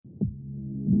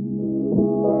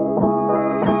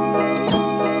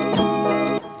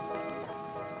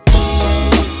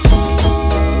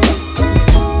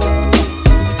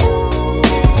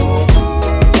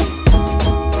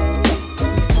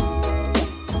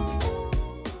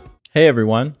Hey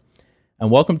everyone, and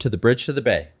welcome to the Bridge to the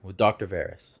Bay with Dr.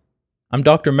 Veris. I'm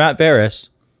Dr. Matt Veris,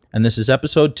 and this is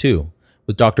episode 2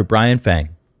 with Dr. Brian Fang.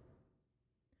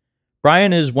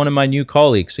 Brian is one of my new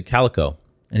colleagues at Calico,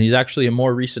 and he's actually a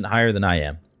more recent hire than I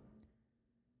am.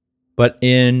 But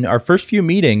in our first few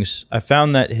meetings, I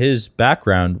found that his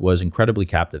background was incredibly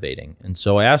captivating, and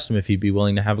so I asked him if he'd be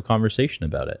willing to have a conversation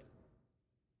about it.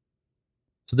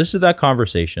 So this is that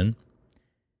conversation,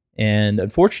 and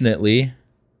unfortunately,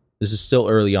 this is still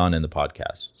early on in the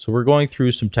podcast. So we're going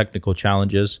through some technical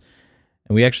challenges,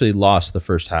 and we actually lost the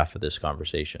first half of this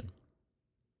conversation.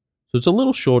 So it's a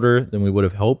little shorter than we would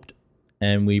have hoped,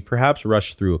 and we perhaps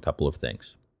rushed through a couple of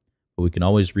things, but we can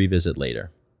always revisit later.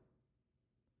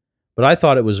 But I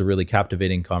thought it was a really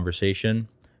captivating conversation,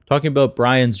 talking about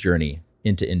Brian's journey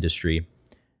into industry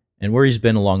and where he's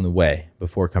been along the way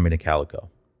before coming to Calico.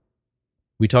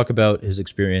 We talk about his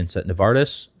experience at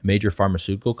Novartis, a major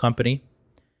pharmaceutical company,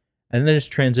 and then his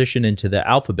transition into the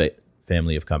Alphabet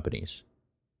family of companies,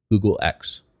 Google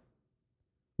X,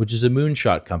 which is a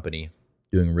moonshot company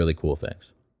doing really cool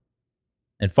things.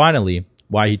 And finally,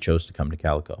 why he chose to come to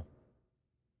Calico.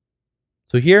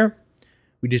 So here,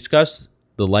 we discuss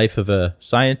the life of a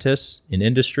scientist in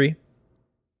industry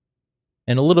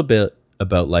and a little bit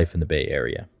about life in the Bay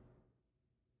Area.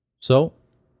 So,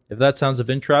 if that sounds of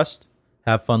interest,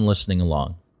 have fun listening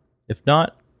along. If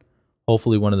not,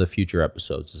 hopefully one of the future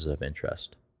episodes is of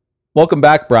interest. Welcome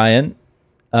back, Brian.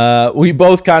 We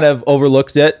both kind of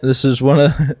overlooked it. This is one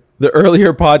of the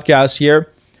earlier podcasts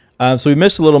here. So we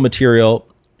missed a little material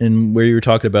in where you were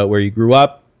talking about where you grew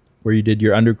up, where you did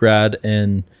your undergrad,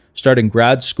 and starting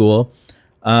grad school.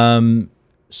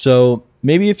 So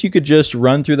maybe if you could just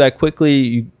run through that quickly.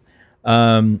 You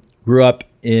grew up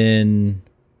in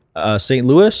St.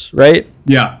 Louis, right?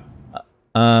 Yeah.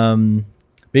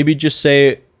 Maybe just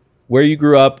say where you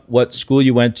grew up, what school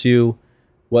you went to,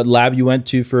 what lab you went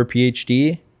to for a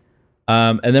PhD,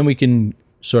 and then we can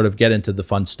sort of get into the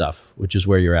fun stuff, which is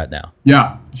where you're at now.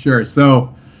 Yeah, sure.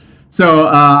 So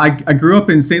I grew up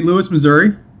in St. Louis,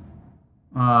 Missouri,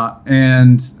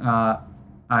 and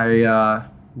I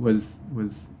was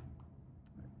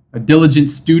a diligent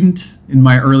student in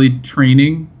my early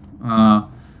training.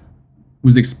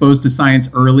 Was exposed to science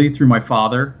early through my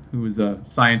father, who was a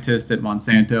scientist at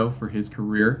Monsanto for his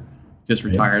career. Just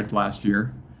retired last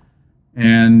year,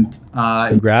 and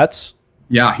congrats.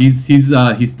 Yeah, he's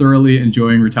thoroughly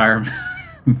enjoying retirement.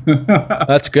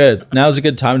 That's good. Now's a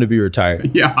good time to be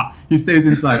retired. Yeah, he stays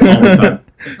inside all the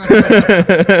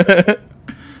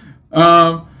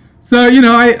time. So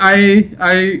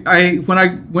I when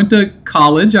I went to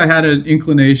college, I had an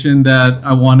inclination that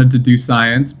I wanted to do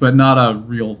science, but not a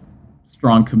real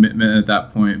strong commitment at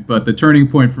that point. But the turning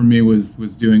point for me was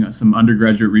doing some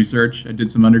undergraduate research. I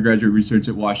did some undergraduate research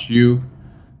at WashU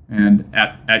and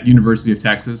at University of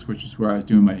Texas, which is where I was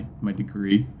doing my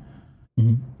degree.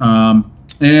 Mm-hmm.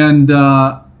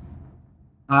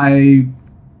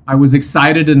 I was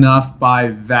excited enough by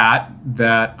that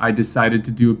I decided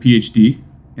to do a PhD,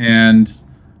 and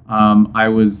I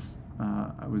was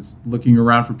looking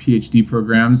around for PhD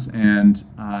programs, and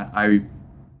I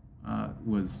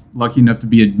was lucky enough to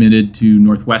be admitted to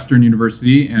Northwestern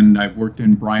University, and I've worked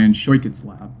in Brian Schoikit's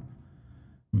lab,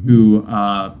 mm-hmm. who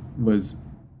was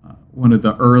one of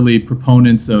the early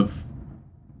proponents of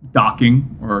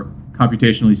docking, or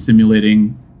computationally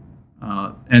simulating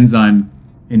enzyme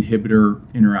inhibitor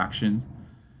interactions,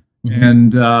 mm-hmm.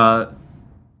 and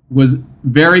was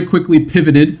very quickly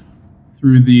pivoted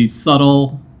through the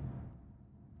subtle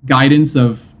guidance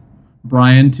of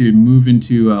Brian to move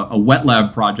into a wet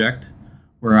lab project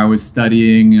where I was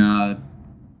studying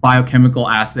biochemical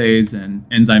assays and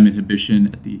enzyme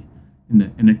inhibition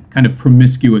in a kind of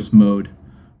promiscuous mode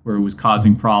where it was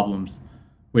causing problems,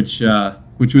 which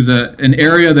was an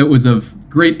area that was of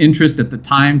great interest at the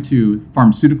time to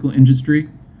pharmaceutical industry,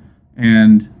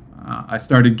 and I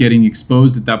started getting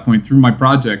exposed at that point through my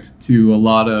project to a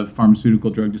lot of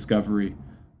pharmaceutical drug discovery,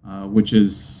 which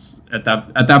is at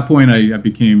that point I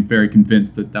became very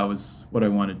convinced that was what I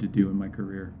wanted to do in my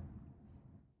career.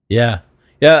 Yeah,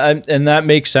 and that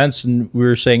makes sense. And we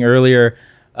were saying earlier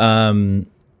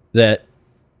that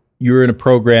you were in a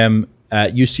program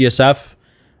at UCSF.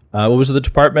 What was the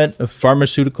department of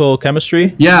pharmaceutical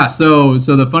chemistry? Yeah, so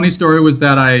the funny story was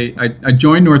that I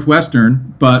joined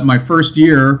Northwestern, but my first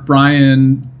year,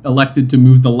 Brian elected to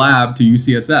move the lab to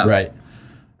UCSF. Right.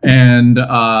 And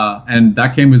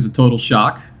that came as a total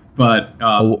shock. But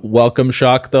a welcome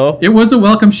shock, though. It was a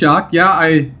welcome shock. Yeah,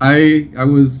 I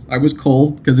was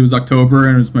cold because it was October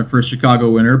and it was my first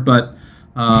Chicago winter. But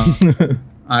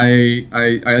I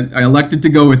elected to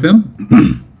go with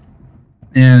him.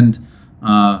 and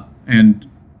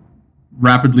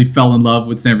rapidly fell in love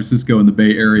with San Francisco and the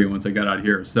Bay Area once I got out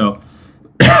here. So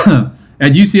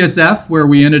at UCSF, where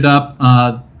we ended up,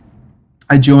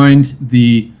 I joined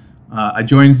the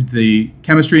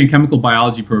chemistry and chemical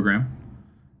biology program,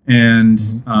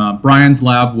 and Brian's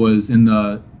lab was in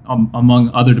the among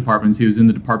other departments. He was in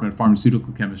the Department of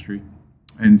Pharmaceutical Chemistry,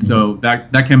 and so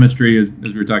that chemistry, as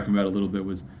we were talking about a little bit,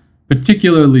 was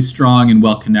particularly strong and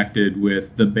well connected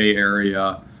with the Bay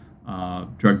Area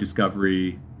drug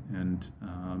discovery and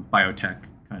biotech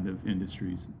kind of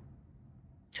industries.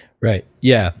 Right.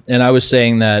 Yeah. And I was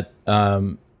saying that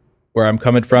where I'm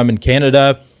coming from in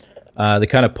Canada, they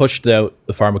kind of pushed out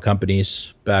the pharma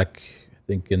companies back, I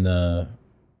think, in the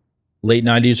late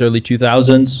 90s, early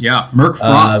 2000s. Yeah. Merck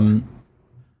Frost.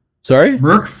 Sorry?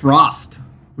 Merck Frost,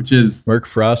 which is... Merck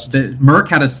Frost? Merck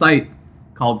had a site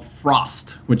called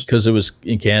Frost, which... Because it was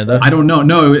in Canada? I don't know.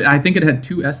 No, I think it had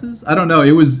 2 S's. I don't know.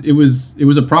 It was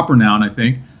a proper noun, I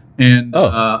think. And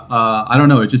I don't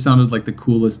know. It just sounded like the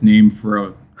coolest name for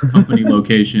a company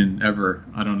location ever.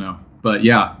 I don't know. But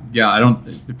yeah.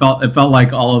 It felt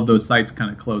like all of those sites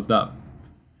kind of closed up.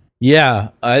 Yeah.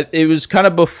 It was kind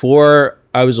of before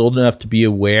I was old enough to be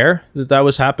aware that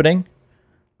was happening.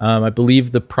 I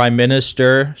believe the prime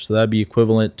minister, so that'd be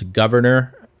equivalent to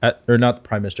governor, or not the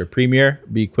prime minister, premier,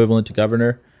 be equivalent to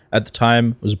governor at the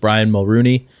time, was Brian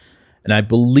Mulroney. And I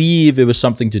believe it was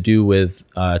something to do with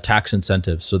tax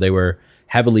incentives. So they were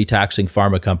heavily taxing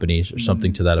pharma companies or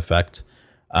something to that effect,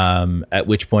 at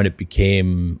which point it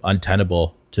became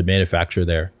untenable to manufacture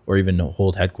there or even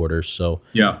hold headquarters. So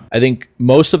yeah, I think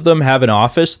most of them have an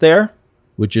office there,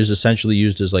 which is essentially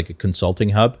used as like a consulting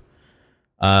hub.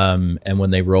 And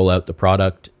when they roll out the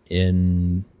product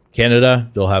in Canada,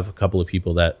 they'll have a couple of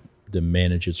people that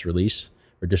manage its release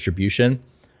or distribution.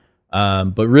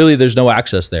 But really, there's no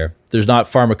access there. There's not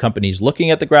pharma companies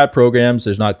looking at the grad programs.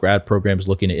 There's not grad programs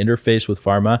looking to interface with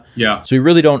pharma. Yeah. So we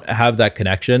really don't have that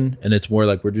connection. And it's more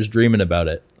like we're just dreaming about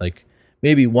it. Like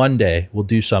maybe one day we'll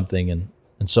do something and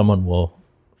someone will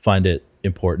find it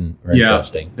important or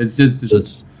interesting. It's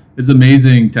just... It's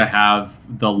amazing to have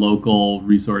the local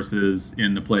resources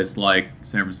in a place like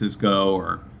San Francisco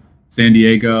or San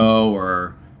Diego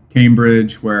or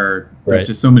Cambridge, where there's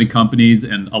just so many companies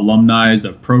and alumni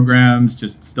of programs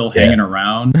just still hanging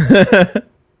around.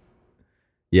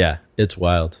 Yeah, it's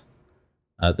wild.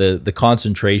 The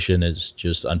concentration is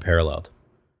just unparalleled.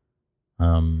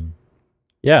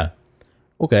 Yeah.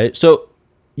 Okay, so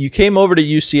you came over to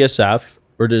UCSF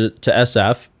or to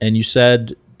SF, and you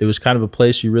said it was kind of a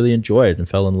place you really enjoyed and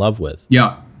fell in love with.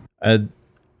 Yeah.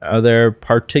 Are there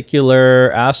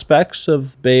particular aspects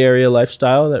of Bay Area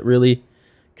lifestyle that really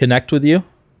connect with you?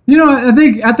 You know, I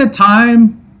think at the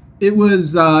time it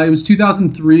was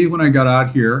 2003 when I got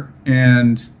out here,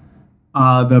 and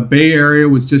the Bay Area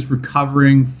was just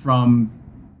recovering from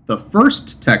the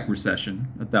first tech recession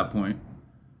at that point.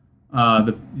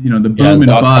 The boom and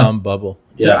bust bubble.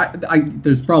 Yeah,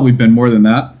 there's probably been more than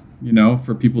that,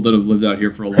 for people that have lived out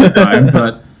here for a long time.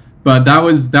 but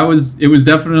it was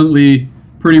definitely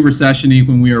pretty recession-y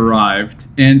when we arrived.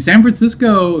 And San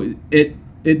Francisco, it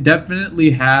definitely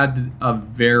had a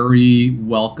very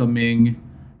welcoming,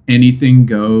 anything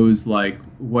goes, like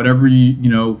whatever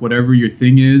whatever your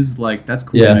thing is, like that's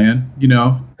cool, man.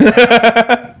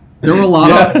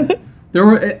 There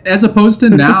were as opposed to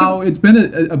now, it's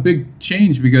been a big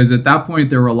change, because at that point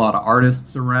there were a lot of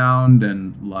artists around,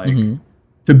 and like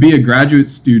to be a graduate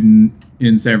student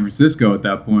in San Francisco at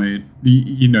that point,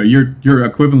 you're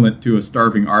equivalent to a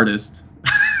starving artist.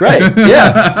 Right.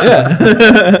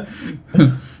 Yeah.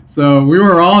 So we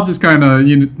were all just kind of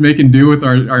making do with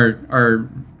our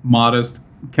modest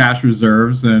cash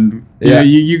reserves, and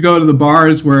you go to the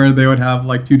bars where they would have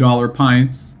like $2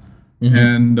 pints,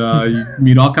 and you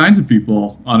meet all kinds of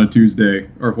people on a Tuesday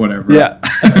or whatever. Yeah.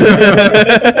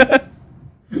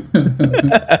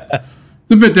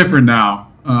 It's a bit different now,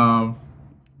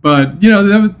 but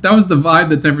that was the vibe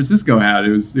that San Francisco had.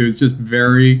 It was just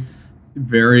very,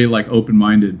 very like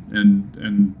open-minded,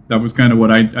 and that was kind of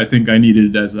what I think I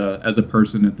needed as a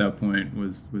person at that point,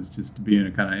 was just to be in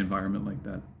a kind of environment like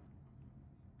that.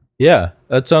 Yeah,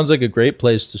 that sounds like a great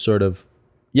place to sort of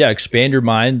expand your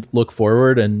mind, look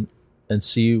forward, and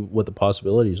see what the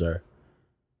possibilities are.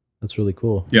 That's really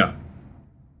cool. Yeah.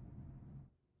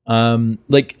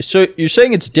 So you're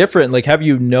saying it's different. Like, have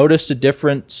you noticed a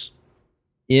difference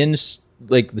in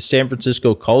like the San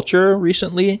Francisco culture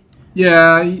recently?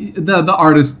 Yeah, the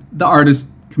artist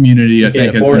community, I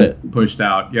think, has been pushed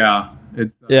out. Yeah,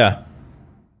 it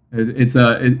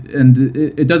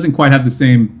doesn't quite have the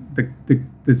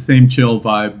same chill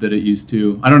vibe that it used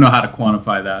to. I don't know how to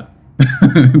quantify that.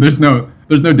 there's no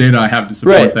data I have to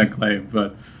support that claim,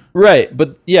 but right.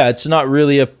 But yeah, it's not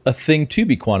really a thing to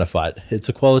be quantified. It's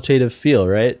a qualitative feel,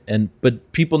 right?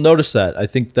 But people notice that. I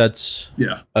think that's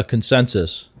a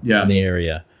consensus in the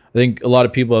area. I think a lot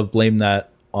of people have blamed that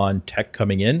on tech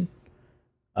coming in.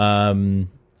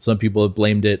 Some people have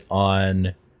blamed it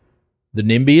on the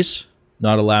NIMBYs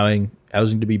not allowing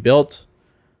housing to be built.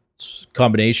 It's a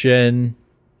combination,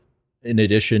 in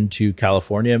addition to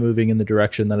California moving in the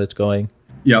direction that it's going.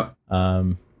 Yep.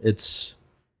 It's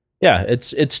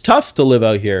tough to live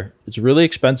out here. It's really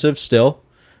expensive still.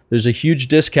 There's a huge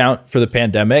discount for the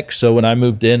pandemic. So when I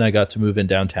moved in, I got to move in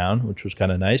downtown, which was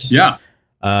kind of nice. Yeah.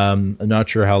 I'm not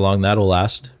sure how long that'll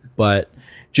last, but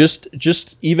just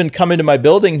even coming to my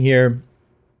building here,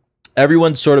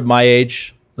 everyone's sort of my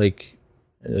age, like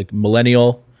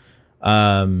millennial.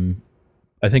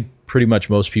 I think pretty much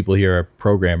most people here are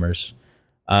programmers.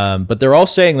 But they're all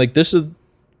saying like, this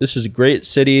is a great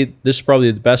city. This is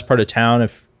probably the best part of town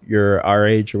if you're our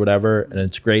age or whatever. And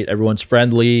it's great. Everyone's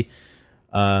friendly.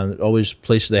 Always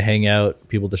places to hang out,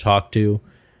 people to talk to.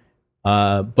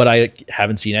 But I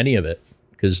haven't seen any of it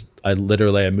because I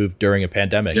moved during a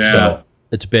pandemic. Yeah. So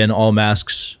it's been all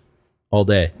masks all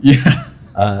day. Yeah.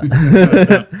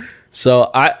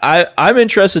 So I'm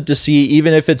interested to see,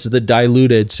 even if it's the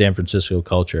diluted San Francisco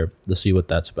culture, to see what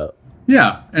that's about.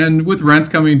 Yeah, and with rents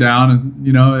coming down,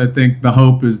 and I think the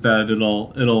hope is that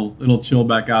it'll chill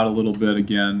back out a little bit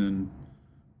again,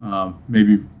 and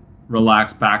maybe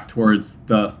relax back towards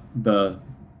the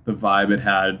vibe it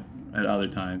had at other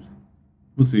times.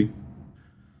 We'll see.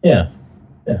 Yeah.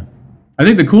 I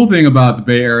think the cool thing about the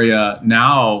Bay Area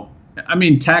now, I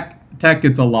mean, tech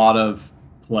gets a lot of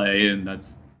play, and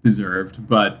that's deserved.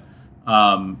 But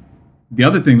the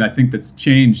other thing that I think that's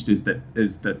changed is that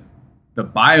the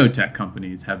biotech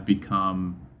companies have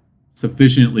become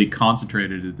sufficiently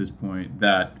concentrated at this point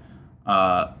that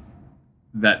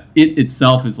it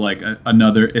itself is like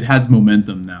it has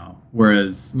momentum now.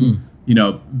 Whereas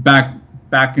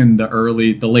back in the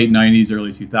late 90s,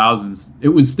 early 2000s, it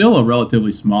was still a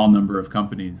relatively small number of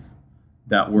companies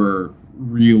that were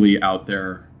really out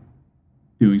there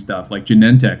doing stuff. Like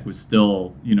Genentech was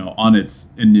still, on its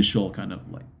initial kind of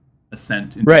like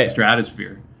ascent into the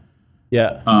stratosphere.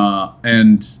 Yeah.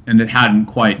 And it hadn't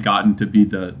quite gotten to be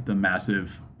the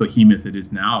massive behemoth it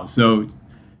is now. So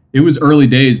it was early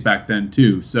days back then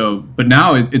too. So, but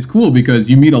now it's cool because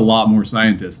you meet a lot more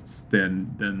scientists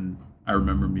than I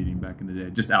remember meeting back in the day,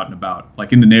 just out and about,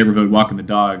 like in the neighborhood, walking the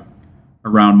dog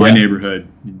around my neighborhood.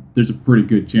 There's a pretty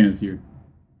good chance you're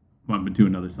bumping to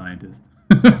another scientist.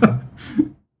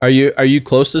 Are you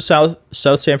close to South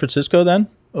San Francisco then,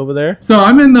 over there? So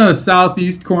I'm in the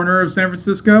southeast corner of San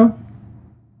Francisco.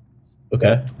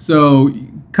 Okay. So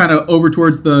kind of over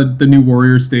towards the new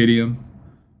Warriors Stadium.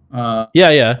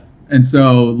 Yeah. And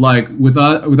so like with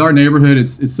our neighborhood,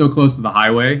 it's so close to the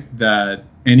highway that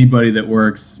anybody that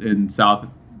works in South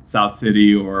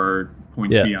City or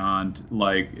points beyond,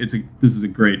 like this is a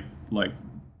great like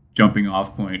jumping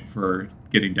off point for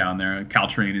getting down there.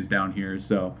 Caltrain is down here,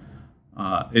 so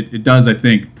it does, I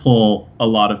think, pull a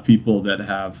lot of people that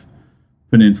have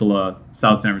Peninsula,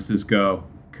 South San Francisco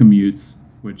commutes,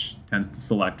 which tends to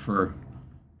select for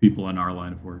people in our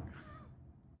line of work.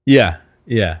 Yeah,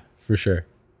 for sure.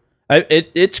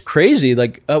 It's crazy.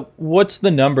 Like, what's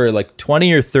the number? Like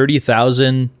 20 or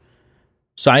 30,000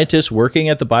 scientists working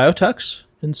at the biotechs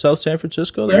in South San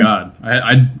Francisco. There? Oh my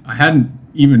God, I hadn't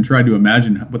even tried to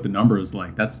imagine what the number is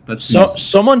like. That's so.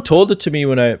 Someone told it to me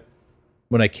when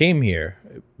I came here.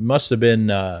 It must have been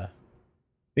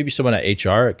maybe someone at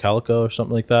HR at Calico or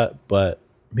something like that. But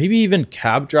maybe even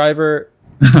cab driver.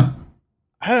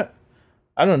 I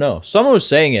don't know. Someone was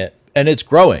saying it, and it's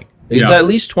growing. It's at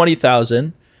least 20,000.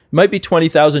 It might be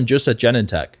 20,000 just at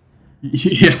Genentech.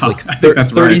 Yeah, like I think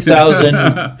that's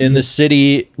 30,000 in the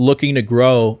city, looking to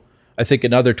grow. I think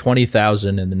another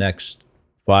 20,000 in the next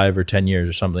 5 or 10 years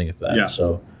or something like that. Yeah.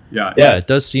 So yeah, it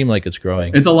does seem like it's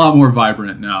growing. It's a lot more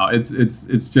vibrant now.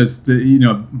 It's just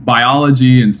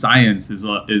biology and science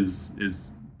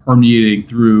is permeating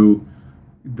through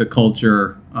the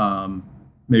culture.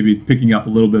 Maybe picking up a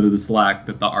little bit of the slack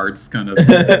that the arts kind of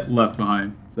left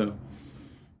behind. So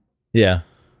yeah.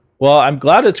 Well, I'm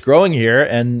glad it's growing here,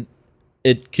 and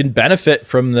it can benefit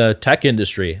from the tech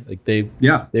industry. Like they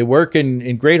work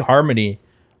in great harmony,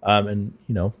 and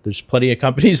there's plenty of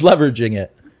companies leveraging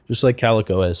it, just like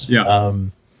Calico is.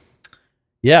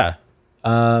 Yeah.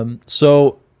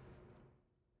 So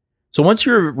once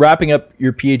you're wrapping up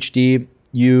your PhD,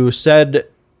 you said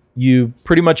you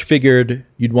pretty much figured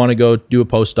you'd want to go do a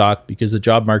postdoc because the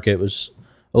job market was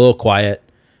a little quiet,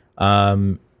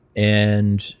 and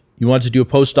you wanted to do a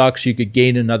postdoc so you could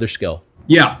gain another skill,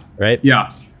 Yeah. right? Yeah.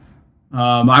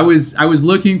 I was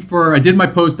looking for. I did my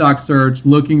postdoc search,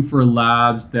 looking for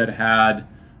labs that had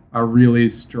a really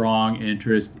strong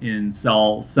interest in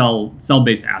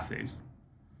cell-based assays,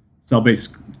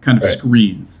 cell-based kind of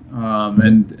screens.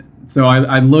 And so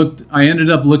I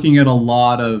ended up looking at a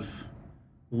lot of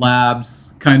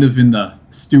labs kind of in the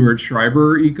Stuart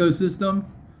Schreiber ecosystem.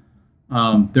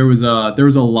 There was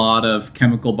a lot of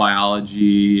chemical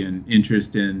biology and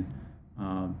interest in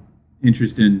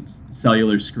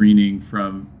cellular screening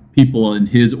from people in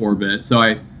his orbit. So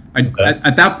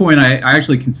at that point, I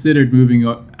actually considered moving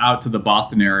out to the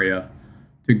Boston area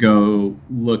to go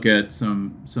look at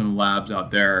some labs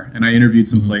out there, and I interviewed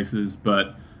some places,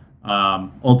 but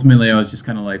ultimately I was just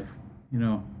kind of like,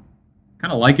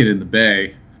 kind of like it in the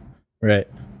Bay. Right.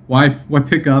 Why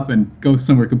pick up and go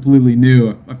somewhere completely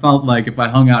new? I felt like if I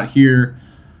hung out here,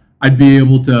 I'd be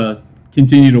able to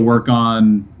continue to work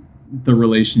on the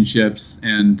relationships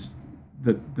and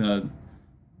the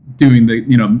doing the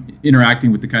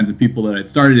interacting with the kinds of people that I'd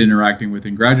started interacting with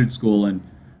in graduate school, and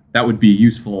that would be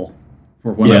useful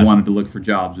for when I wanted to look for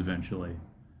jobs eventually.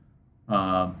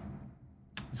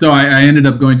 So I ended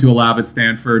up going to a lab at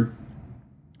Stanford,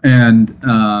 and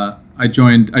I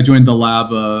joined the lab,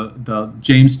 the lab of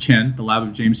James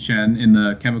Chen in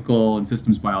the chemical and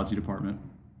systems biology department.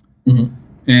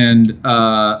 And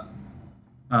I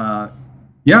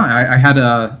had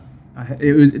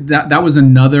that was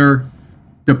another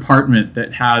department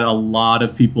that had a lot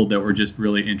of people that were just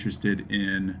really interested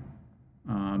in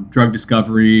drug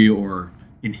discovery or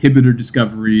inhibitor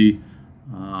discovery.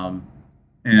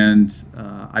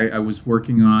 I was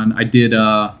working on,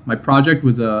 my project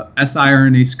was a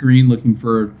siRNA screen looking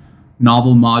for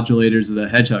novel modulators of the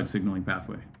hedgehog signaling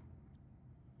pathway.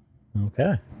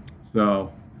 Okay.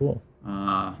 So cool.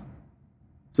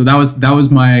 So that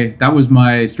was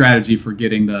my strategy for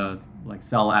getting the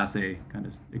cell assay kind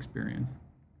of experience.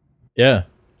 Yeah.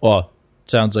 Well,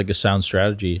 sounds like a sound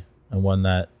strategy and one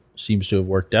that seems to have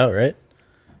worked out, right?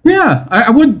 Yeah,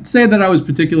 I wouldn't say that I was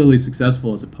particularly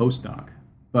successful as a postdoc,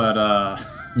 but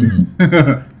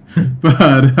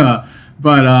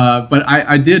but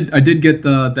I did get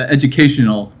the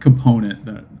educational component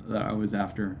that I was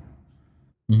after.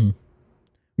 When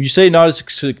you say not as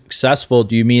successful,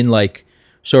 do you mean like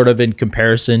sort of in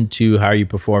comparison to how you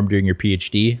performed during your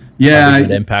PhD? Yeah.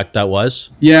 What impact that was?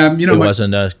 Yeah, it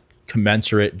wasn't a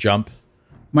commensurate jump.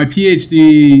 My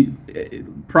PhD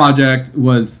project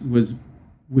was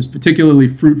particularly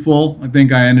fruitful. I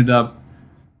think I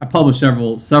published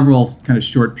several kind of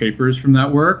short papers from that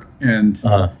work, and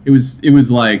it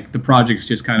was like the projects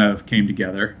just kind of came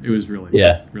together. It was really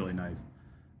nice.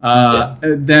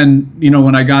 Then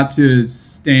when I got to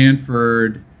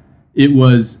Stanford, it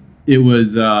was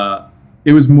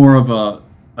more of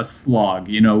a slog.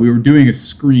 We were doing a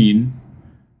screen,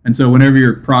 and so whenever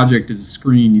your project is a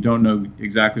screen, you don't know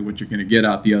exactly what you're going to get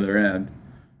out the other end.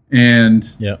 And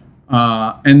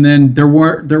then there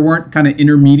weren't kind of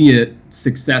intermediate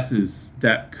successes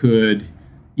that could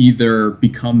either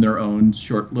become their own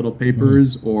short little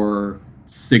papers or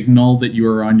signal that you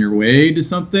were on your way to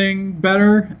something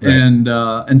better. Right.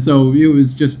 And so it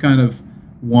was just kind of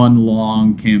one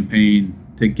long campaign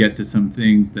to get to some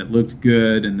things that looked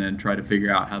good and then try to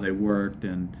figure out how they worked.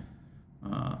 And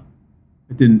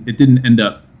it didn't end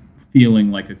up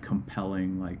feeling like a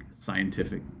compelling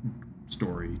scientific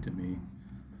story to me.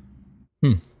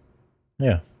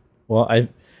 Yeah. Well, I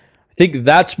think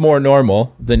that's more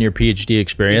normal than your PhD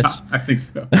experience. Yeah, I think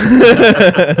so.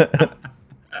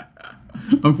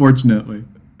 Unfortunately.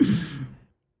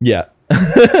 Yeah.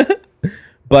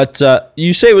 But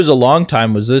you say it was a long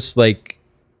time. Was this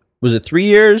was it 3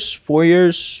 years, 4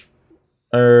 years,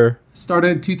 or?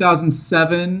 Started in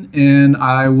 2007, and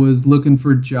I was looking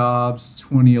for jobs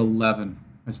 2011.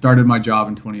 I started my job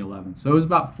in 2011, so it was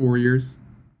about 4 years.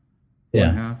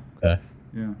 Yeah. 4.5. Okay.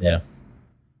 Yeah. Yeah.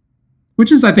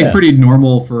 Which is, I think, pretty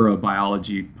normal for a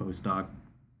biology postdoc.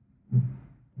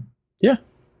 Yeah,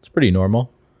 it's pretty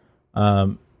normal.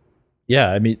 Yeah,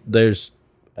 I mean,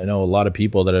 I know a lot of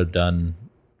people that have done,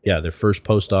 their first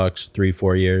postdocs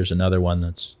 3-4 years, another one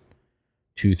that's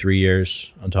 2-3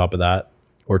 years on top of that,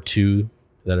 or 2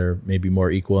 that are maybe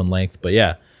more equal in length. But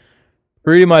yeah,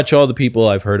 pretty much all the people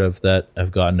I've heard of that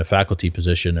have gotten a faculty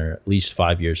position are at least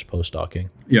 5 years postdocing.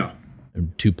 Yeah.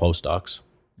 And 2 postdocs.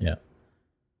 Yeah.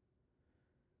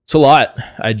 It's a lot.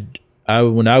 I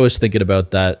when I was thinking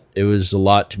about that, it was a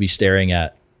lot to be staring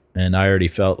at. And I already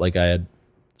felt like I had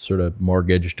sort of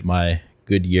mortgaged my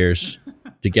good years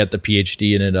to get the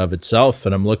PhD in and of itself.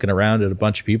 And I'm looking around at a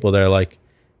bunch of people that are like,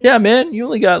 yeah, man, you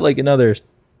only got another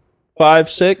 5,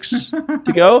 6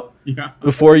 to go Yeah.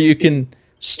 before you can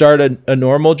start a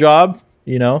normal job,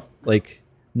 like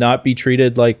not be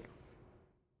treated like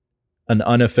an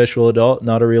unofficial adult,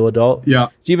 not a real adult. Yeah.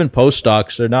 It's even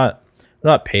postdocs, they're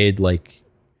not paid like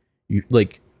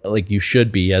you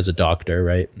should be as a doctor,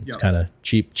 right? It's kind of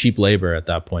cheap labor at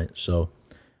that point. So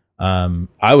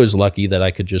I was lucky that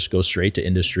I could just go straight to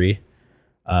industry.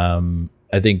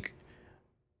 I think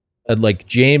like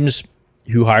James,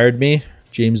 who hired me,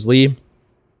 James Lee,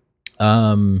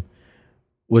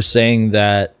 was saying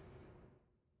that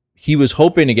he was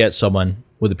hoping to get someone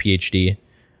with a PhD,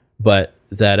 but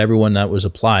that everyone that was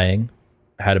applying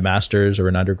had a master's or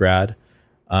an undergrad,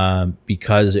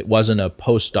 because it wasn't a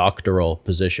postdoctoral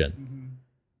position. Mm-hmm.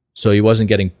 So he wasn't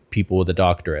getting people with a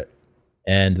doctorate.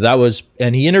 And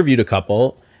he interviewed a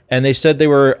couple, and they said they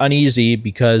were uneasy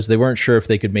because they weren't sure if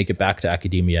they could make it back to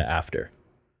academia after.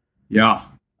 Yeah.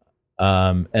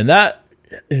 And that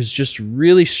is just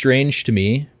really strange to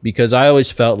me, because I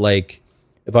always felt like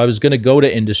if I was going to go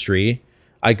to industry,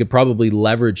 I could probably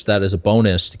leverage that as a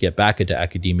bonus to get back into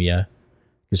academia,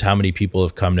 because how many people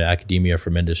have come to academia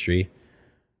from industry?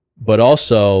 But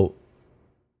also,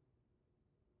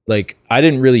 like, I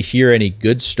didn't really hear any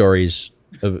good stories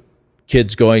of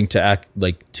kids going to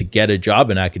to get a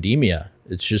job in academia.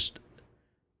 It's just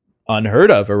unheard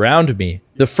of around me.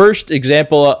 The first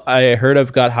example I heard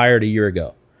of got hired a year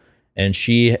ago, and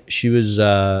she was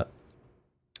a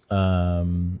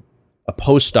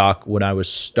postdoc when I was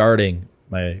starting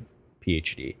my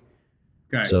PhD.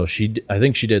 Okay. So I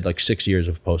think she did like 6 years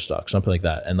of postdoc, something like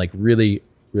that, and like really,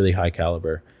 really high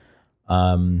caliber.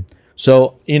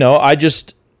 So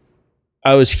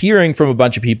I was hearing from a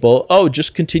bunch of people, oh,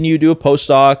 just continue to do a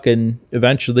postdoc and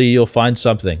eventually you'll find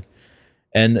something.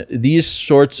 And these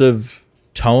sorts of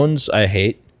tones I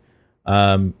hate,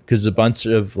 because a bunch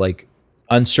of like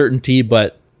uncertainty,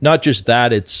 but not just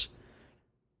that, it's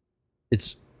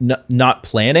not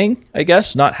planning, I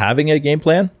guess, not having a game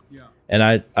plan. Yeah.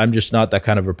 And I'm just not that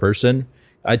kind of a person.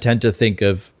 I tend to think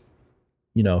of,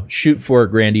 shoot for a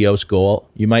grandiose goal.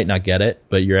 You might not get it,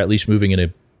 but you're at least moving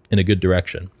in a good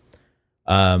direction.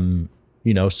 So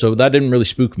that didn't really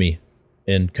spook me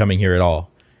in coming here at all.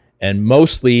 And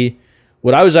mostly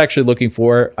what I was actually looking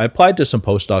for, I applied to some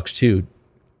postdocs too.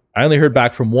 I only heard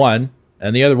back from one,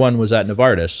 and the other one was at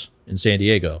Novartis in San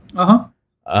Diego. Uh-huh.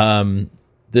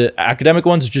 The academic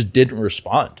ones just didn't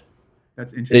respond.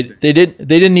 That's interesting. They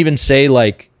didn't even say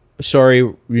like, sorry,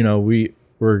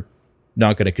 we're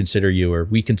not going to consider you, or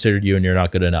we considered you and you're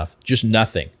not good enough. Just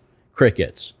nothing.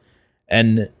 Crickets.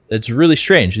 And it's really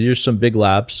strange. There's some big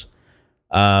labs.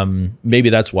 Maybe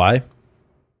that's why.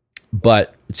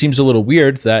 But it seems a little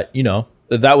weird that,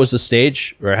 that was the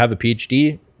stage where I have a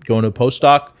PhD, going to a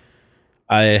postdoc.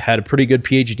 I had a pretty good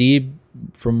PhD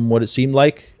from what it seemed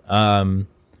like. I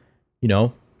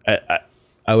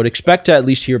would expect to at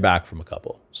least hear back from a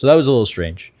couple. So that was a little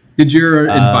strange. Did your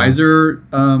advisor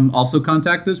also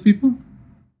contact those people?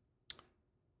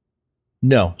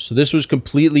 No. So this was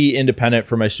completely independent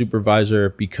from my supervisor,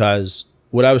 because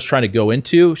what I was trying to go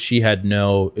into, she had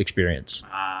no experience.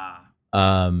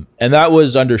 And that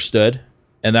was understood.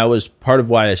 And that was part of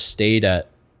why I stayed at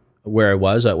where I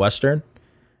was at Western.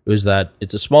 It was that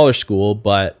it's a smaller school,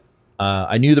 but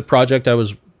I knew the project I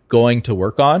was going to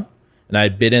work on, and I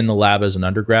had been in the lab as an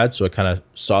undergrad, so I kind of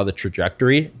saw the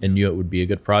trajectory and knew it would be a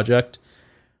good project.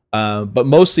 But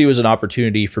mostly it was an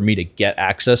opportunity for me to get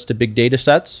access to big data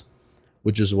sets,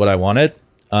 which is what I wanted.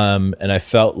 And I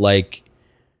felt like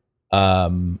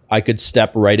I could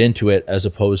step right into it, as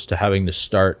opposed to having to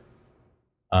start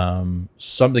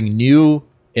something new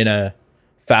in a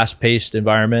fast-paced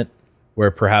environment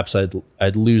where perhaps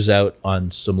I'd lose out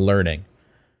on some learning,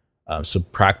 some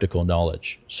practical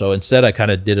knowledge. So instead, I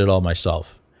kind of did it all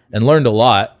myself and learned a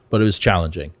lot, but it was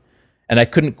challenging. And I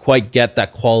couldn't quite get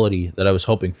that quality that I was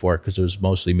hoping for, because it was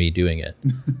mostly me doing it.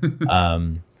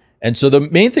 And so the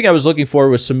main thing I was looking for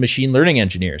was some machine learning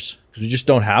engineers, because we just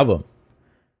don't have them.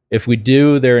 If we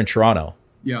do, they're in Toronto.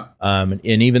 Yeah. And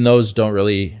even those don't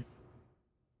really,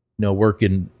 work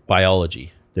in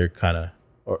biology. They're kind of,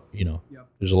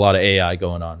 there's a lot of AI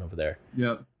going on over there.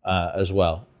 As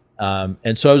well.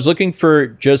 And so I was looking for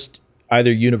just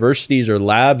either universities or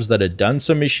labs that had done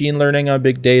some machine learning on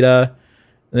big data.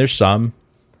 And there's some,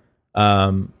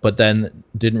 but then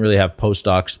didn't really have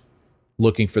postdocs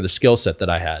looking for the skill set that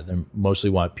I had. They mostly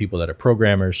want people that are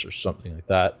programmers or something like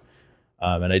that.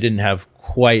 And I didn't have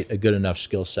quite a good enough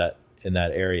skill set in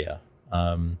that area.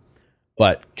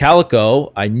 But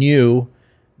Calico, I knew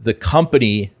the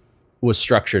company was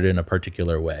structured in a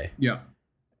particular way. Yeah.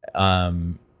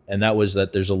 And that was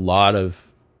that there's a lot of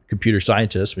computer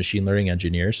scientists, machine learning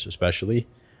engineers, especially,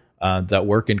 that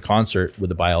work in concert with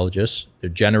the biologists. They're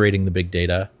generating the big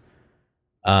data.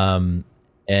 And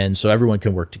so everyone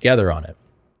can work together on it.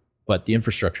 But the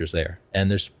infrastructure's there. And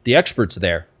there's the experts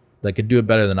there that could do it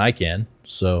better than I can.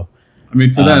 So I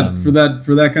mean, for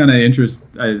that kind of interest,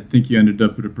 I think you ended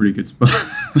up at a pretty good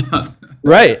spot.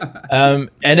 Right. And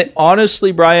it,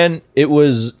 honestly, Brian, it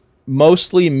was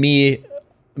mostly me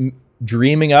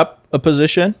dreaming up a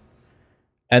position.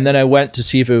 And then I went to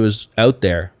see if it was out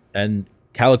there. And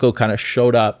Calico kind of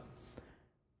showed up.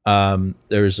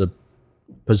 There was a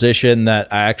position that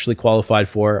I actually qualified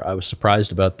for. I was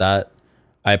surprised about that.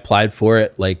 I applied for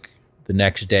it like the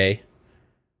next day.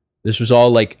 This was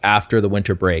all like after the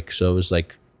winter break. So it was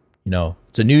like, you know,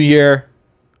 it's a new year.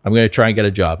 I'm going to try and get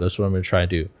a job. That's what I'm going to try and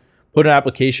do. Put an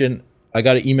application. I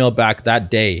got an email back that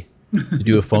day to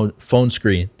do a phone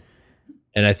screen.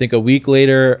 And I think a week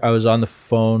later, I was on the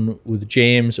phone with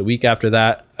James. A week after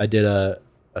that, I did a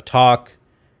talk.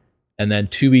 And then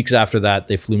 2 weeks after that,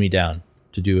 they flew me down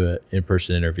to do an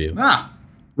in-person interview.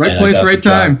 Right place, right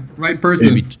time, right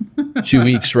person. Maybe 2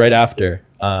 weeks right after.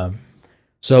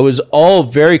 So it was all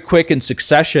very quick in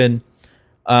succession.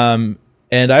 And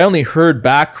I only heard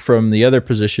back from the other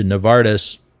position,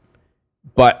 Novartis,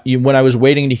 but when I was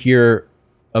waiting to hear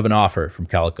of an offer from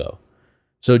Calico.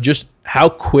 So just how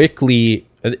quickly,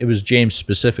 it was James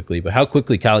specifically, but how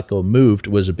quickly Calico moved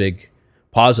was a big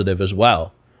positive as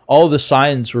well. All the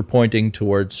signs were pointing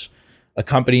towards a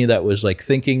company that was like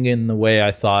thinking in the way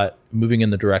I thought, moving in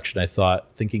the direction I thought,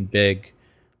 thinking big,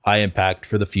 high impact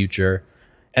for the future.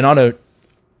 And on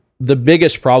the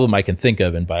biggest problem I can think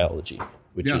of in biology,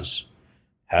 which is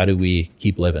how do we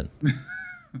keep living?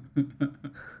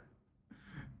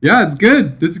 Yeah, it's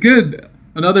good. It's good.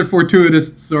 Another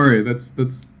fortuitous story.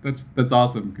 That's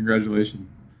awesome. Congratulations.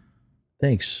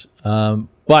 Thanks.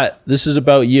 But this is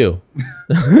about you.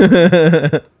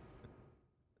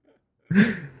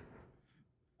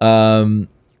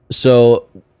 So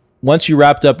once you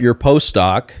wrapped up your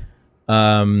postdoc,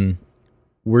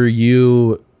 were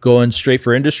you going straight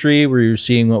for industry? Were you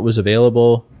seeing what was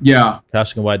available? Yeah.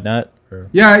 Casting a wide net? Or?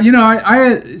 Yeah, you know,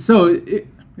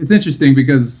 it's interesting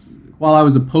because while I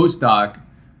was a postdoc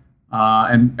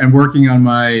and working on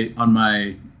my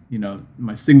my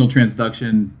signal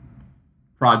transduction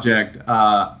project,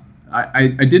 I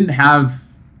didn't have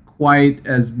quite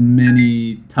as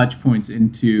many touch points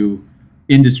into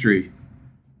industry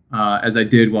as I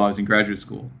did while I was in graduate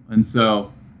school, and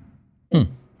so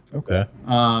okay.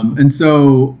 And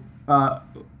so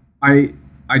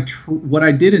what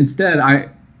I did instead, I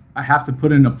have to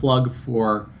put in a plug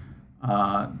for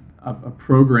a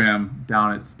program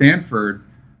down at Stanford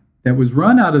that was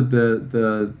run out of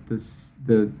the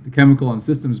chemical and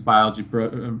systems biology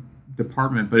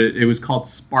department, but it was called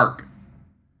Spark.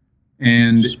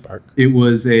 And it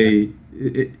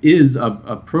is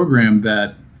a program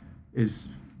that is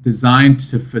designed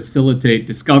to facilitate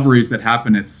discoveries that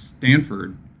happen at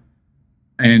Stanford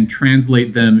and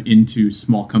translate them into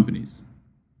small companies.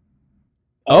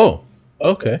 Oh,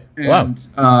 okay. Wow.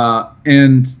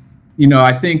 And you know,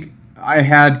 I think I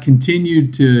had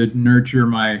continued to nurture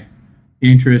my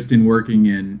interest in working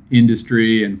in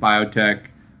industry and biotech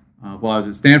while I was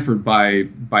at Stanford by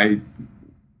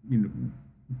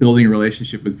building a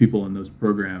relationship with people in those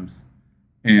programs,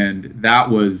 and that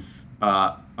was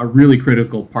a really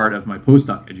critical part of my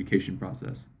postdoc education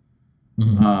process.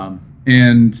 Mm-hmm.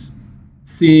 And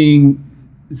seeing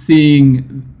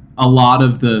a lot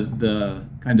of the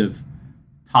kind of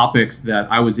topics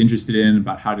that I was interested in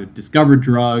about how to discover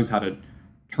drugs, how to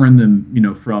turn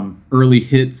them, from early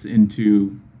hits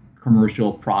into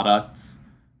commercial products.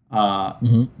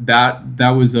 That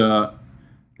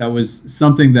was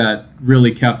something that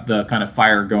really kept the kind of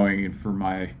fire going for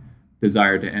my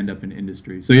desire to end up in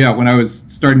industry. So yeah, when I was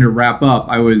starting to wrap up,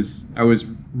 I was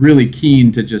really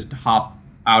keen to just hop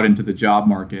out into the job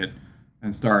market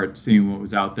and start seeing what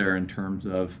was out there in terms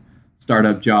of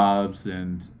startup jobs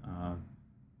and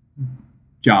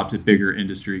jobs at bigger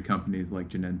industry companies like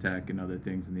Genentech and other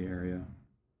things in the area.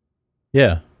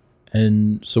 Yeah.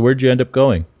 And so where'd you end up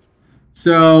going?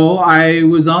 So I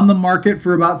was on the market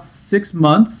for about 6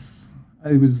 months.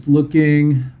 I was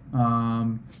looking,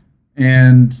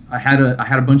 and I had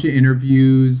a bunch of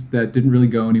interviews that didn't really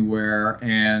go anywhere.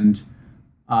 And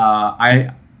I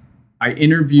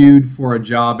interviewed for a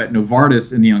job at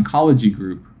Novartis in the oncology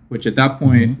group, which at that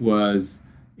point was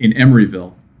in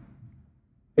Emeryville.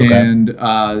 Okay. And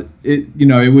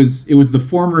it was the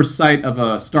former site of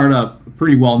a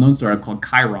pretty well-known startup called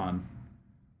Chiron.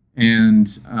 And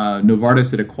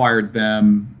Novartis had acquired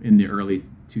them in the early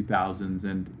 2000s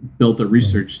and built a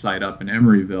research site up in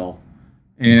Emeryville.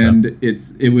 And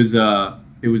it was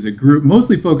a group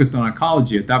mostly focused on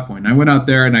oncology at that point. And I went out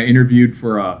there and I interviewed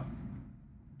for a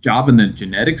job in the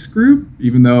genetics group,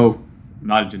 even though I'm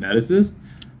not a geneticist.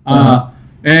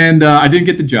 And I didn't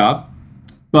get the job.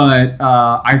 But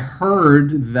I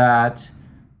heard that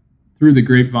through the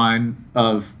grapevine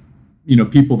of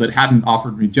people that hadn't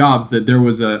offered me jobs, that there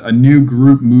was a new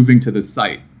group moving to the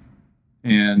site,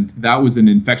 and that was an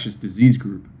infectious disease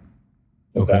group.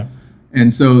 Okay.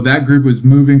 And so that group was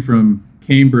moving from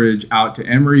Cambridge out to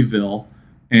Emeryville,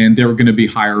 and they were going to be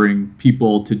hiring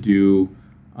people to do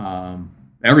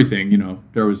everything.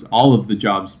 There was all of the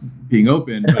jobs being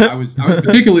open, but I was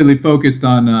particularly focused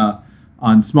on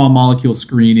small molecule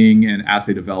screening and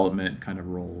assay development kind of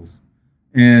roles.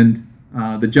 And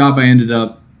the job I ended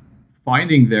up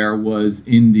finding there was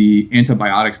in the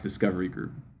antibiotics discovery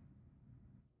group.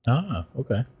 Ah,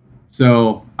 okay.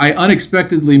 So I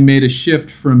unexpectedly made a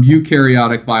shift from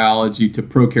eukaryotic biology to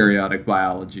prokaryotic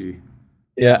biology.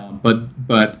 Yeah.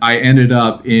 But I ended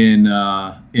up in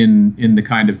the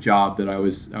kind of job that I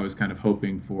was kind of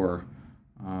hoping for,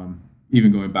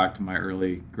 even going back to my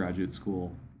early graduate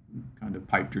school kind of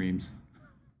pipe dreams.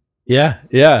 Yeah.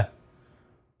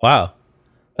 Wow,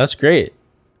 that's great.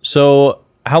 So,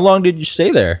 how long did you stay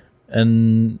there?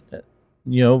 And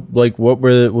what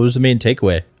was the main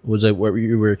takeaway? Was it what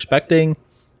you were expecting?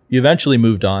 You eventually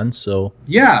moved on, so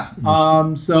yeah.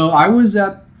 So I was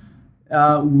at.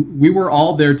 We were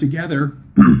all there together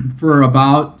for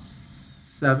about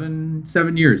seven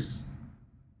years,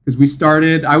 because we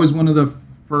started. I was one of the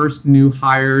first new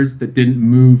hires that didn't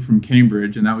move from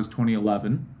Cambridge, and that was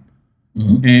 2011.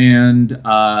 Mm-hmm. And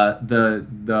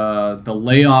the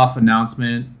layoff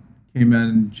announcement came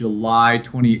in July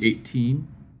 2018,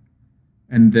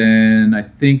 and then I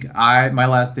think my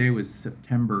last day was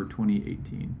September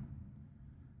 2018,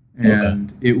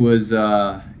 and it was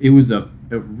a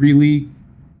really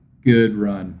good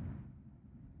run.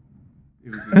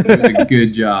 It was a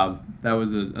good job. That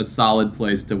was a solid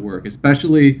place to work,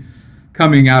 especially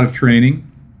coming out of training.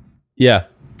 Yeah.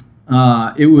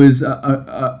 It was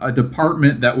a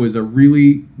department that was a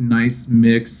really nice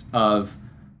mix of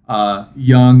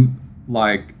young,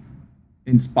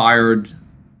 inspired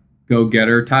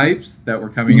go-getter types that were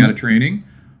coming out of training,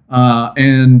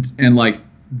 and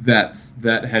vets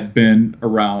that had been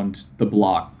around the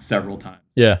block several times.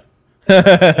 Yeah.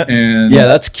 And yeah,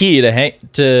 that's key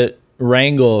to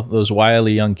wrangle those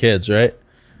wily young kids, right?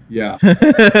 Yeah.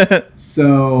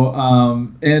 So,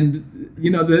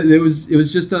 it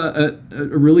was just a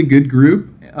really good group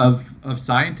of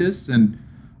scientists, and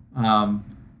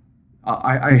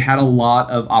I had a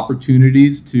lot of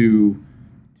opportunities to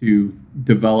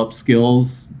develop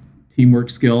skills, teamwork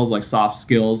skills, like soft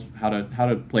skills, how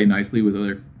to play nicely with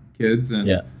other kids,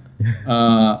 and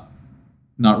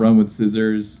not run with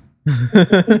scissors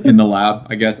in the lab,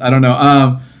 I guess. I don't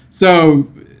know.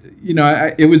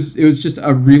 It was just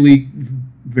a really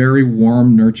very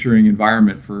warm, nurturing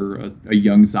environment for a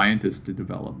young scientist to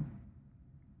develop.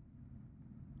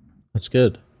 That's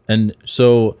good. And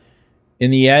so,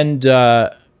 in the end,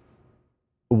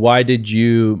 why did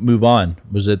you move on?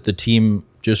 Was it the team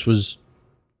just was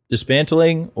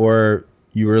dismantling, or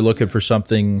you were looking for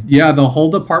something? Yeah, the whole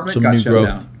department got shut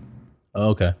down. Oh,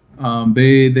 okay.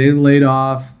 They laid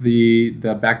off the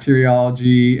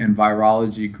bacteriology and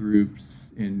virology groups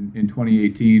in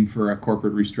 2018 for a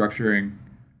corporate restructuring,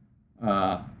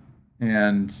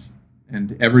 and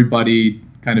everybody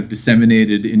kind of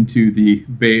disseminated into the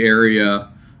Bay Area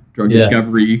drug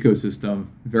discovery ecosystem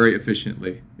very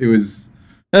efficiently. It was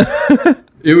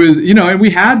and we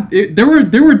had there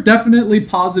were definitely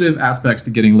positive aspects to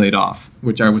getting laid off,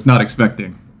 which I was not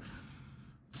expecting.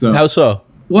 So how so?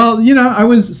 Well, when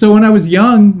I was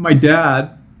young, my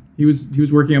dad, he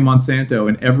was working at Monsanto,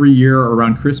 and every year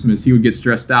around Christmas he would get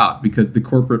stressed out because the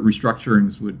corporate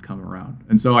restructurings would come around.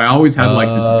 And so I always had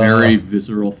this very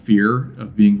visceral fear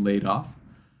of being laid off.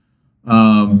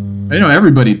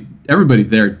 Everybody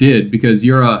there did, because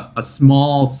you're a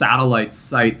small satellite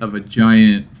site of a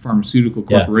giant pharmaceutical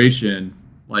corporation.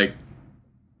 Like,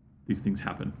 these things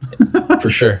happen. For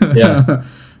sure. Yeah.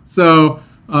 So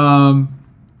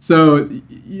the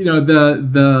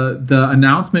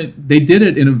announcement, they did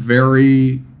it in a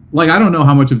very, I don't know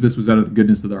how much of this was out of the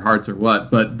goodness of their hearts or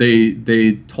what, but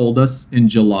they told us in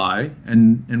July,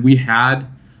 and we had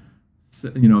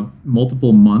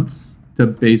multiple months to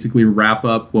basically wrap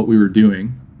up what we were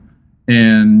doing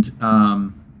and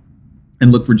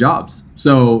look for jobs.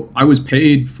 So I was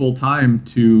paid full time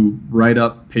to write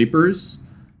up papers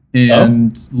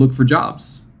and look for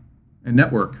jobs and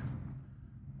network.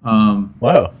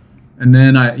 Wow. And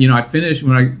then I finished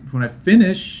when I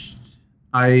finished,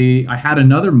 I had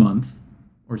another month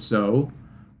or so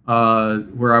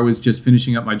where I was just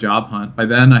finishing up my job hunt. By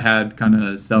then, I had kind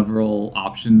of several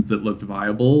options that looked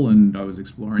viable, and I was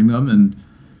exploring them. And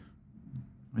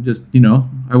I just,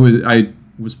 I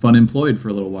was fun employed for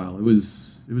a little while. It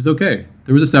was okay.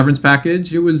 There was a severance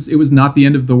package. It was not the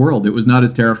end of the world. It was not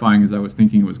as terrifying as I was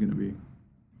thinking it was going to be.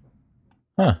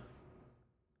 Huh.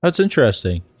 That's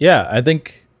interesting. Yeah, I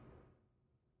think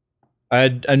I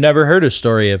never heard a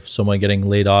story of someone getting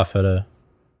laid off at a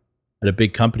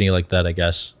big company like that, I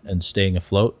guess, and staying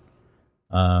afloat.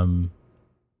 But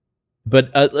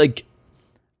like,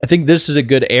 I think this is a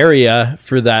good area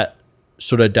for that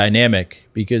sort of dynamic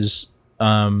because,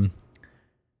 like,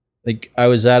 I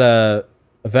was at a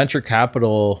venture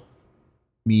capital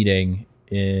meeting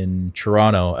in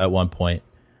Toronto at one point,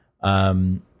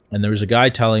 and there was a guy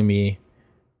telling me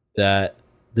that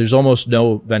there's almost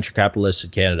no venture capitalists in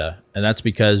Canada, and that's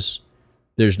because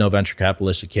there's no venture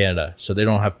capitalists in Canada, so they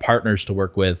don't have partners to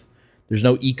work with. There's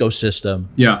no ecosystem.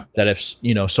 Yeah. That if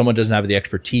someone doesn't have the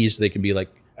expertise, they can be like,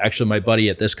 actually, my buddy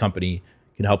at this company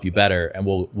can help you better, and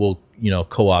we'll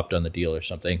co-opt on the deal or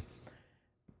something.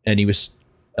 And he was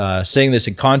saying this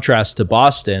in contrast to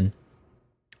Boston,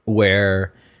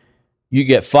 where you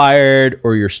get fired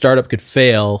or your startup could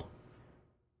fail,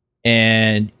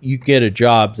 and you get a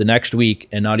job the next week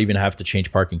and not even have to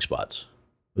change parking spots.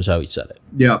 Was how he said it.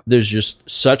 Yeah. There's just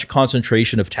such a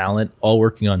concentration of talent all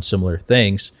working on similar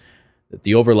things that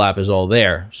the overlap is all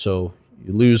there. So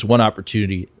you lose one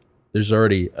opportunity, there's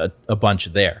already a bunch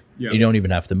there. Yeah. You don't even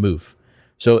have to move.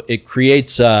 So it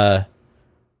creates an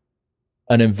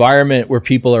environment where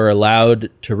people are allowed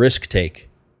to risk take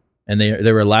and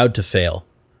they're allowed to fail.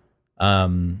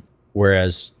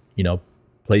 Whereas,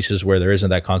 places where there isn't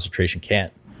that concentration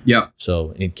can't. Yeah.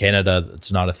 So in Canada,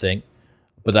 it's not a thing.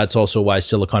 But that's also why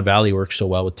Silicon Valley works so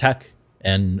well with tech.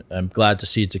 And I'm glad to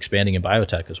see it's expanding in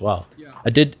biotech as well. Yeah.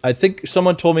 I think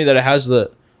someone told me that it has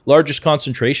the largest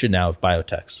concentration now of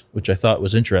biotechs, which I thought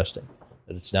was interesting.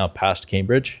 That it's now past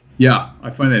Cambridge. Yeah, I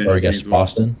find that interesting. Or I guess as well.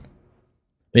 Boston.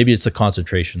 Maybe it's a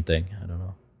concentration thing. I don't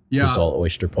know. Yeah. It's all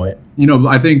Oyster Point.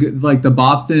 I think like the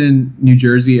Boston, New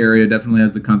Jersey area definitely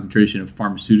has the concentration of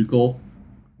pharmaceutical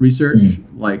research.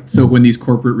 So when these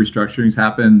corporate restructurings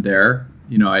happen there,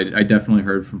 I definitely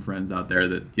heard from friends out there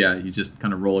that, yeah, you just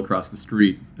kind of roll across the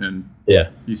street and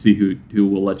you see who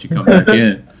will let you come back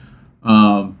in.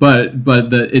 But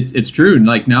it's true.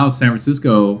 Like now San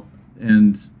Francisco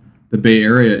and the Bay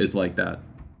Area is like that.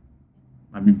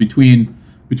 I mean, between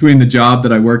the job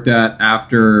that I worked at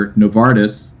after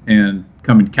Novartis and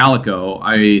coming to Calico,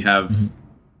 I have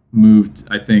moved,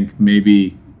 I think,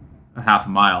 maybe a half a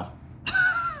mile.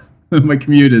 My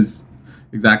commute is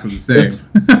exactly the same.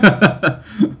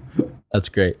 That's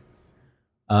great.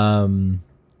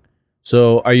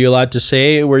 So are you allowed to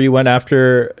say where you went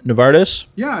after Novartis?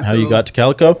 Yeah. How you got to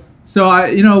Calico? So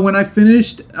when I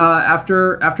finished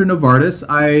after Novartis,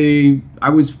 I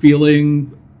was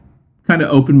feeling kind of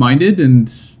open-minded and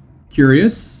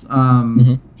curious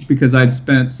because I'd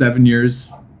spent 7 years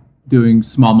doing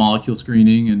small molecule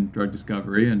screening and drug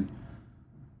discovery, and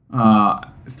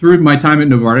through my time at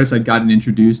Novartis, I'd gotten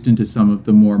introduced into some of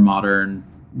the more modern,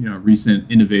 recent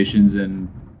innovations and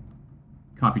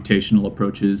computational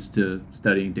approaches to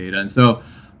studying data. And so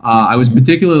I was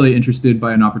particularly interested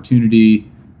by an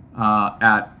opportunity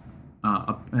at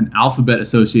an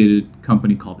Alphabet-associated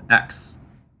company called X,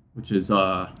 which is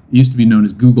used to be known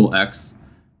as Google X,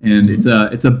 and it's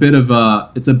a bit of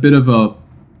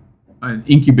an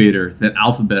incubator that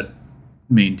Alphabet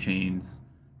maintains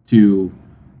to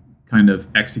kind of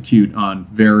execute on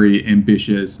very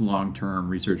ambitious long-term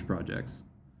research projects.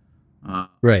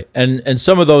 Right, and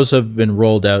some of those have been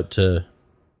rolled out to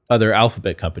other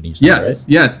Alphabet companies. Yes, right?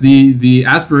 Yes. The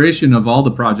aspiration of all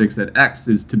the projects at X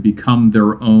is to become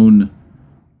their own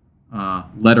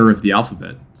letter of the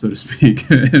alphabet, so to speak,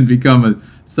 and become a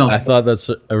self. I thought that's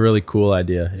a really cool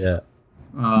idea. Yeah.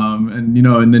 And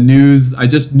in the news, I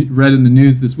just read in the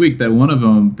news this week that one of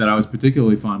them that I was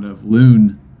particularly fond of,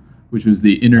 Loon, which was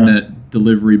the internet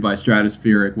delivery by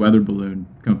stratospheric weather balloon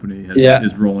company,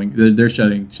 is rolling. They're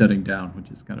shutting down, which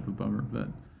is kind of a bummer. But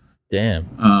damn.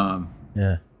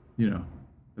 Yeah.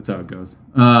 That's how it goes.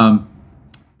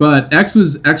 But X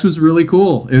was really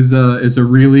cool. Is a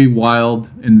really wild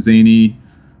and zany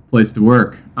place to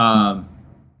work. And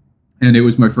it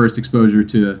was my first exposure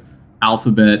to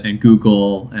Alphabet and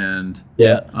Google and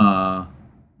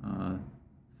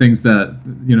things that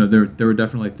there were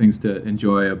definitely things to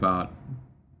enjoy about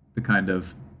the kind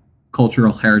of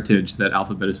cultural heritage that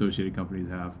Alphabet associated companies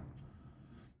have.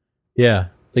 Yeah.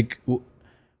 Like,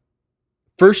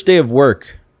 first day of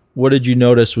work, what did you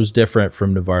notice was different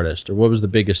from Novartis, or what was the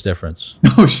biggest difference?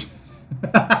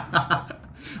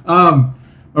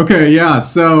 Okay, yeah.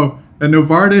 So at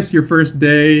Novartis, your first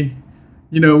day,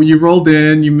 you rolled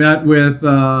in, you met with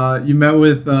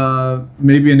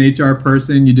maybe an HR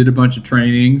person, you did a bunch of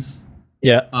trainings.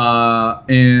 Yeah.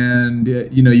 And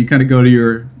you kind of go to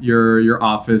your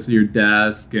office, your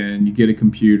desk, and you get a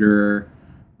computer,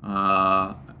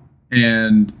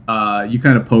 and you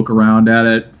kind of poke around at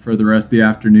it for the rest of the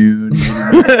afternoon.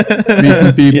 Meet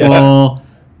some people. Yeah.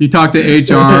 You talk to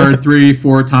HR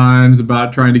 3-4 times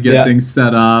about trying to get things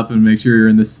set up and make sure you're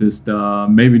in the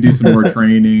system. Maybe do some more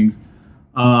trainings.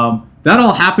 That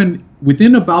all happened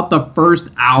within about the first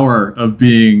hour of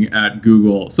being at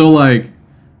Google. So like,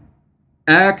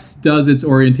 X does its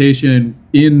orientation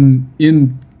in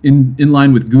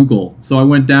line with Google. So I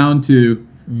went down to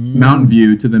Mountain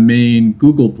View to the main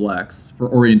Googleplex for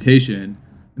orientation,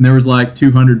 and there was like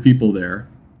 200 people there.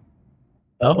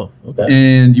 Oh, okay.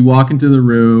 And you walk into the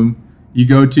room, you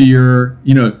go to your,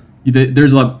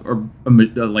 there's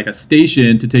like a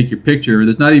station to take your picture.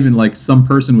 There's not even like some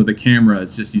person with a camera.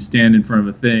 It's just you stand in front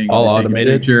of a thing. All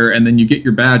automated. Picture, and then you get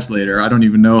your badge later. I don't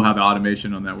even know how the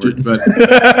automation on that works.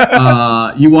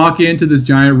 But you walk into this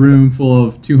giant room full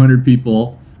of 200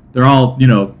 people. They're all,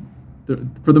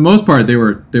 for the most part, they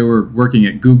were working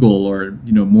at Google or,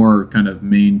 more kind of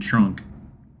main trunk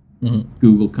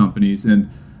Google companies. And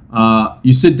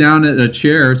you sit down at a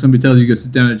chair. Somebody tells you to go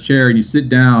sit down at a chair, and you sit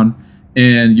down,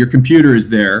 and your computer is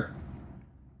there,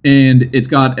 and it's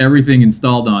got everything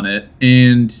installed on it,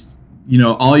 and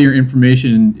all your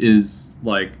information is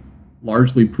like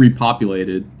largely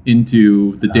pre-populated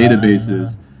into the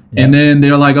databases. And then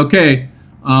they're like, okay,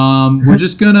 we're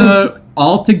just gonna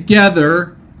all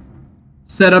together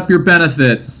set up your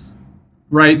benefits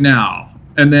right now,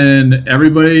 and then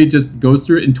everybody just goes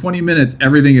through it in 20 minutes.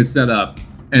 Everything is set up,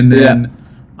 and then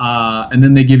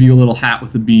they give you a little hat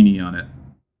with a beanie on it.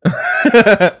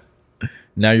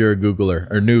 Now you're a Googler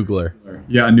or Noogler.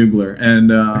 Yeah, a Noogler.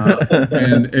 And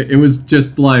it was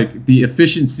just like the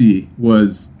efficiency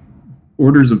was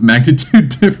orders of magnitude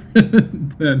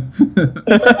different than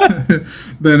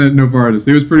at Novartis.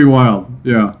 It was pretty wild.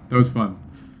 Yeah, that was fun.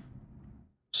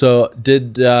 So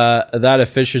did that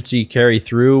efficiency carry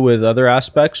through with other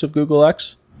aspects of Google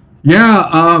X?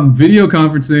 Yeah, video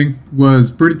conferencing was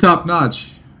pretty top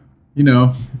notch.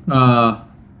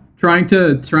 Trying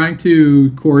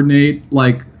to coordinate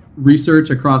like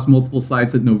research across multiple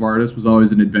sites at Novartis was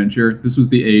always an adventure. This was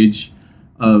the age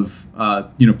of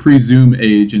pre-Zoom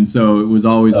age, and so it was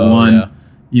always one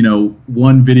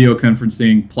video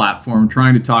conferencing platform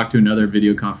trying to talk to another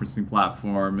video conferencing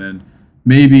platform, and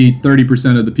maybe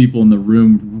 30% of the people in the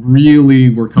room really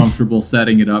were comfortable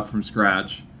setting it up from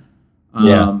scratch.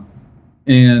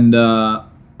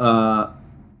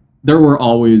 There were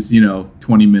always,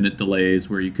 20-minute delays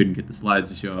where you couldn't get the slides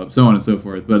to show up, so on and so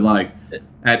forth. But like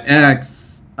at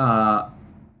X,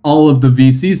 all of the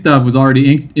VC stuff was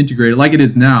already integrated, like it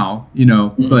is now,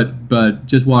 But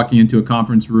just walking into a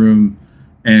conference room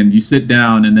and you sit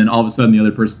down, and then all of a sudden the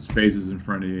other person's face is in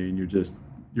front of you, and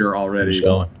you're already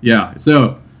going. Yeah.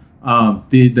 So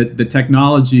the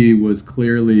technology was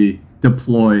clearly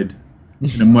deployed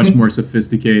in a much more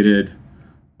sophisticated,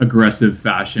 aggressive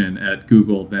fashion at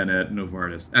Google than at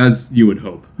Novartis, as you would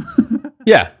hope.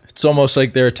 Yeah, it's almost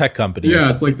like they're a tech company.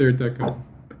 Yeah, it's like they're a tech company.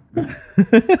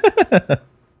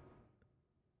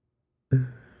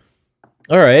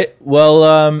 All right.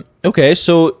 Well, okay.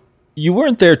 So you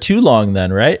weren't there too long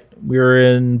then, right? We were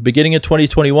in beginning of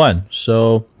 2021.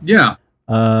 So yeah.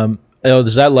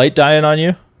 Is that light dying on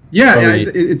you? Yeah,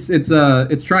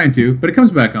 it's trying to, but it comes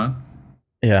back on.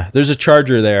 Yeah, there's a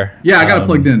charger there. Yeah, I got it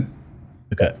plugged in.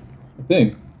 Okay. I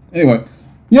think. Anyway,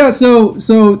 yeah. So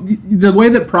the way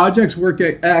that projects work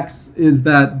at X is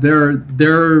that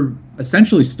they're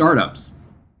essentially startups,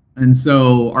 and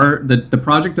so the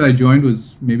project that I joined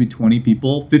was maybe 20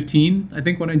 people, 15 I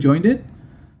think when I joined it,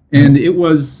 and it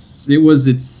was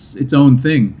its own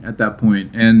thing at that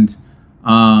point, and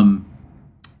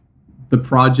the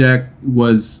project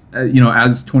was,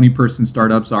 as 20-person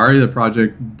startups are, the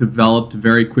project developed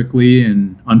very quickly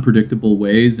in unpredictable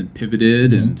ways and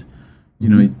pivoted and,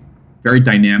 very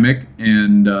dynamic.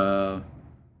 And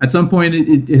at some point,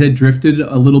 it had drifted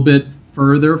a little bit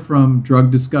further from drug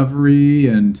discovery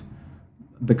and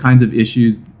the kinds of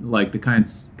issues, like the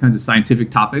kinds of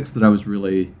scientific topics that I was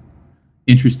really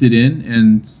interested in.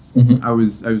 And I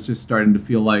was just starting to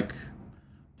feel like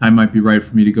time might be right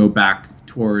for me to go back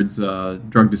towards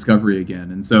drug discovery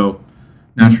again. And so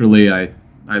naturally I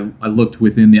looked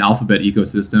within the Alphabet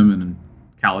ecosystem and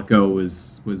Calico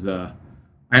was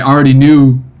I already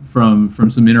knew from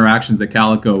some interactions that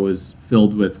Calico was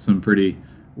filled with some pretty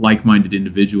like-minded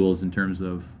individuals in terms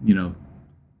of, you know,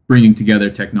 bringing together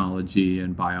technology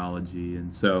and biology,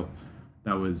 and so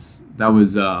that was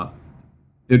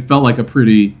it felt like a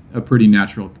pretty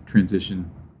natural transition.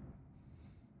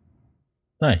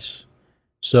 Nice.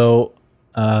 So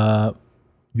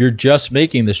you're just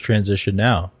making this transition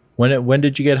now. When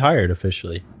did you get hired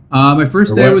officially? My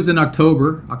first day was in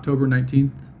October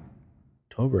 19th.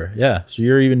 October, yeah. So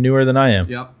you're even newer than I am.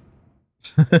 Yep.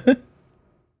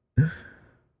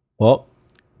 Well,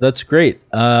 that's great.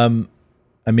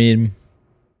 I mean,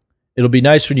 it'll be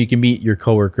nice when you can meet your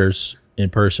coworkers in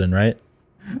person, right?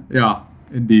 Yeah,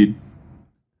 indeed.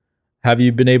 Have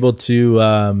you been able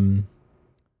to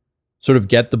sort of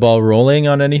get the ball rolling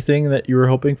on anything that you were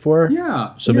hoping for?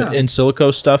 Yeah. Some in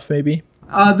silico stuff, maybe?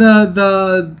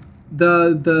 The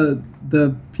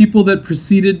people that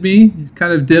preceded me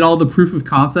kind of did all the proof of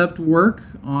concept work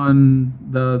on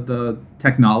the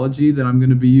technology that I'm going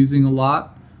to be using a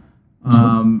lot.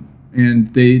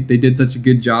 And they did such a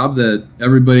good job that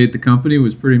everybody at the company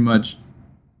was pretty much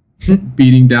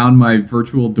beating down my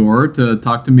virtual door to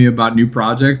talk to me about new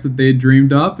projects that they had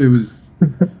dreamed up. It was,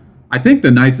 I think, the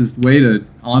nicest way to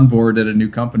onboard at a new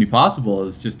company possible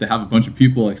is just to have a bunch of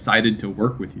people excited to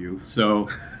work with you. So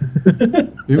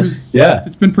it was,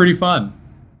 it's been pretty fun.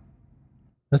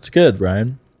 That's good,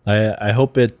 Ryan. I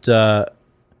hope it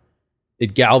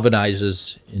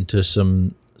galvanizes into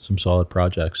some solid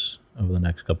projects over the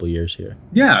next couple of years here.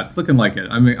 Yeah, it's looking like it.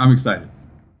 I'm excited.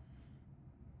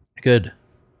 Good.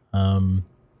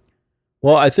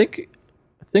 Well, I think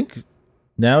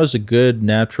now is a good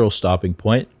natural stopping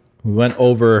point. We went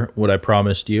over what I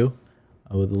promised you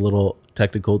with a little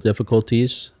technical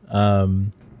difficulties.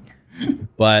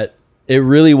 But it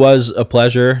really was a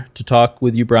pleasure to talk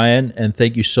with you, Brian, and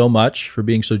thank you so much for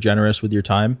being so generous with your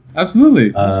time. Absolutely.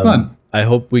 It was fun. I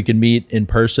hope we can meet in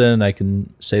person. I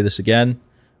can say this again.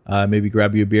 Maybe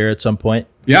grab you a beer at some point.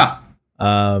 Yeah.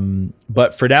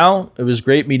 But for now, it was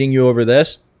great meeting you over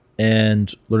this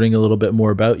and learning a little bit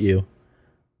more about you.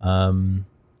 And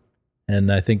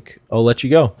I think I'll let you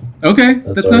go. Okay,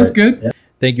 that sounds good. Yeah.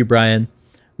 Thank you, Brian.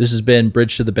 This has been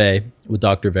Bridge to the Bay with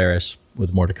Dr. Veris,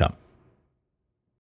 with more to come.